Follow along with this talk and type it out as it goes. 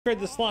Trade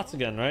the slots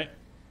again, right?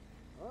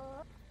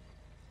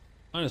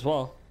 Might as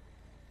well.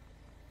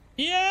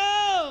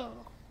 Yo!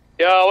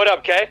 Yo, what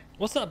up, Kay?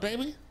 What's up,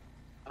 baby?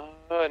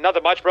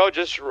 Nothing much, bro.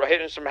 Just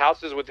hitting some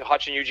houses with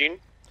Hutch and Eugene.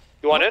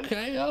 You want in?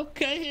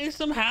 Okay. Here's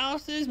some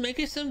houses,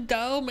 making some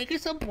dough, making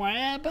some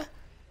brab.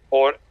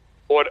 Or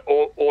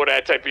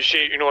that type of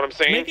shit. You know what I'm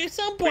saying? Making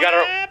some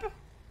brab.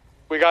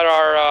 We got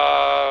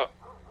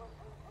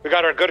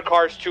our good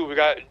cars too. We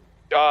got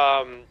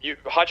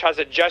Hutch has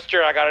a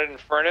Gesture. I got it in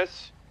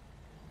Furnace.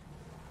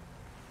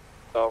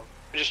 So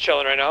we're just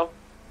chilling right now.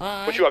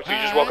 What you up to?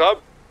 You just woke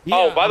up? Yeah,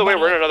 oh, by the way,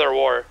 we're in another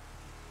war.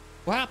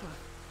 What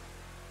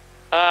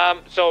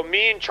happened? So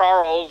me and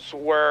Charles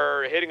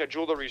were hitting a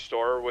jewelry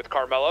store with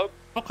Carmelo.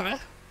 Okay.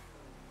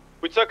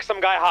 We took some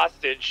guy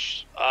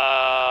hostage.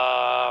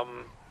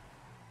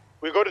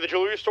 We go to the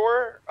jewelry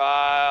store.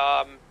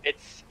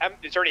 It's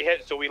already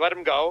hit, so we let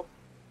him go.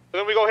 But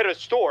then we go hit a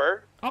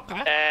store.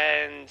 Okay.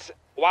 And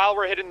while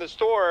we're hitting the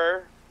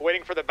store,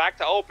 waiting for the back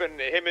to open,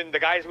 him and the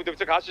guys we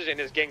took hostage and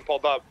his gang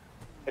pulled up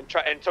and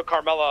took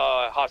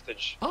Carmela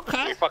hostage.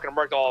 Okay. We fucking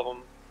murked all of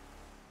them.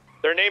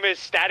 Their name is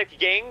Static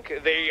Gang.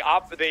 They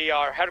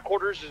are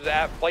headquarters is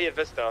at Playa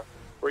Vista,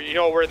 where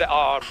where the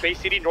Bay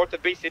City, north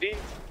of Bay City,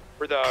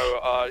 where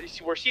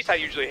where Seaside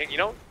usually hang. You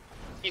know,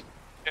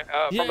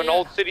 from an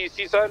old city,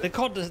 Seaside. They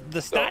called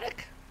the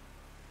Static.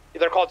 So,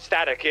 they're called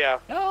Static, yeah.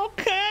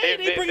 Okay,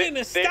 they bring in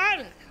the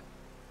Static.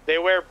 They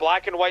wear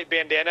black and white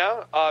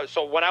bandana.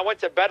 So when I went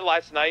to bed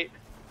last night,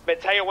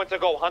 Mateo went to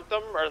go hunt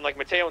them, or like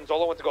Mateo and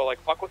Zola went to go like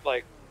fuck with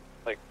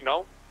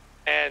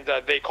and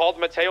they called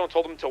Mateo and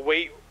told him to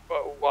wait.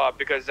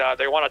 Because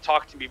they want to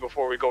talk to me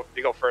before we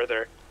go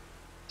further,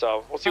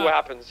 so we'll see what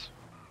happens.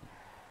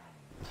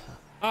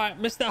 All right,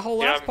 missed that whole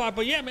last part,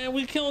 but yeah, man,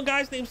 we killing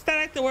guys named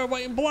Static. They wear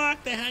white and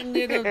black. They hang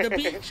near the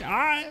beach. All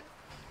right.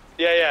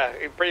 Yeah,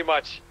 pretty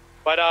much.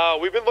 But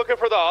we've been looking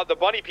for the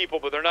bunny people,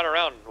 but they're not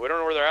around. We don't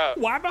know where they're at.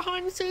 Wabbit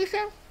hunting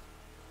season?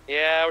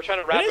 Yeah, we're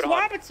trying to rabbit hunt. It is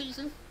wabbit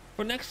season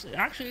for next.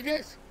 Actually, it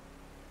is.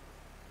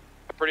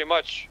 Pretty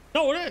much.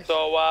 No, it is.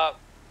 So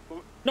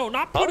no,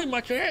 not pretty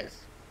much. It is.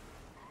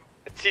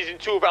 It's season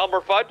 2 of Elmer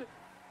Fudd?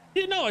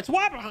 You know, it's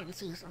wabbit hunting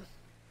season.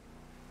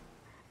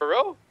 For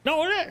real?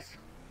 No, it is.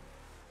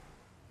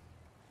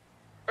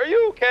 Are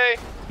you okay?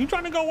 You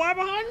trying to go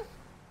wabbit hunting?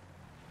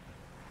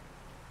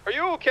 Are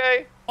you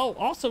okay? Oh,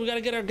 also, we got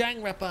to get our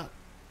gang rep up.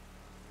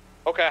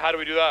 Okay, how do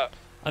we do that?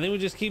 I think we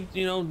just keep,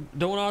 doing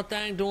our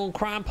thing, doing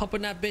crime,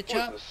 pumping that bitch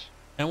up.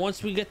 And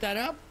once we get that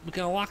up, we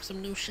can unlock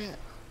some new shit.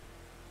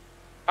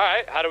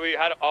 Alright,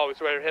 oh,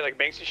 so we're hit like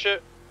Banksy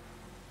shit?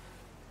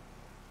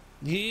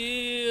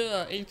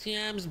 Yeah,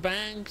 ATMs,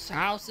 banks,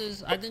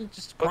 houses. I think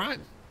just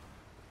crime.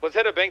 Let's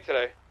hit a bank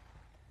today.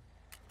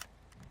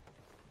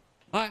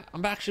 Alright,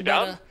 I'm actually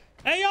better.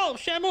 Hey, yo,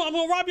 Shamu, I'm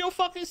gonna rob your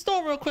fucking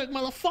store real quick,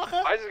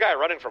 motherfucker. Why is this guy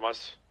running from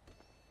us?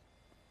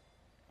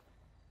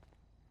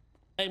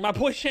 Hey, my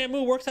boy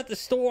Shamu works at the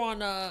store on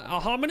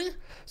Harmony,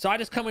 so I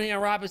just come in here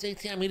and rob his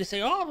ATM. He just say,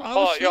 yo,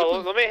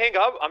 let me hang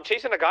up. I'm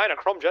chasing a guy in a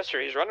chrome Gesture.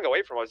 He's running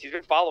away from us. He's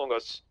been following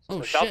us to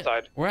the south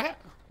side. Where at?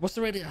 What's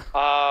the radio?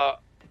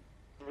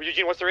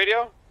 Eugene, what's the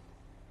radio?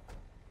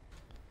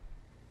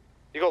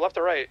 You go left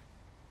or right?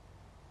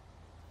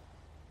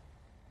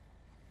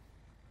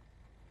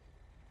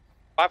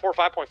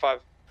 545.5.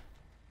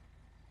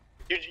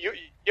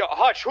 Yo,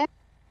 Hutch, who?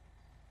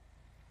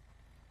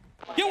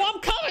 Yo, I'm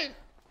coming!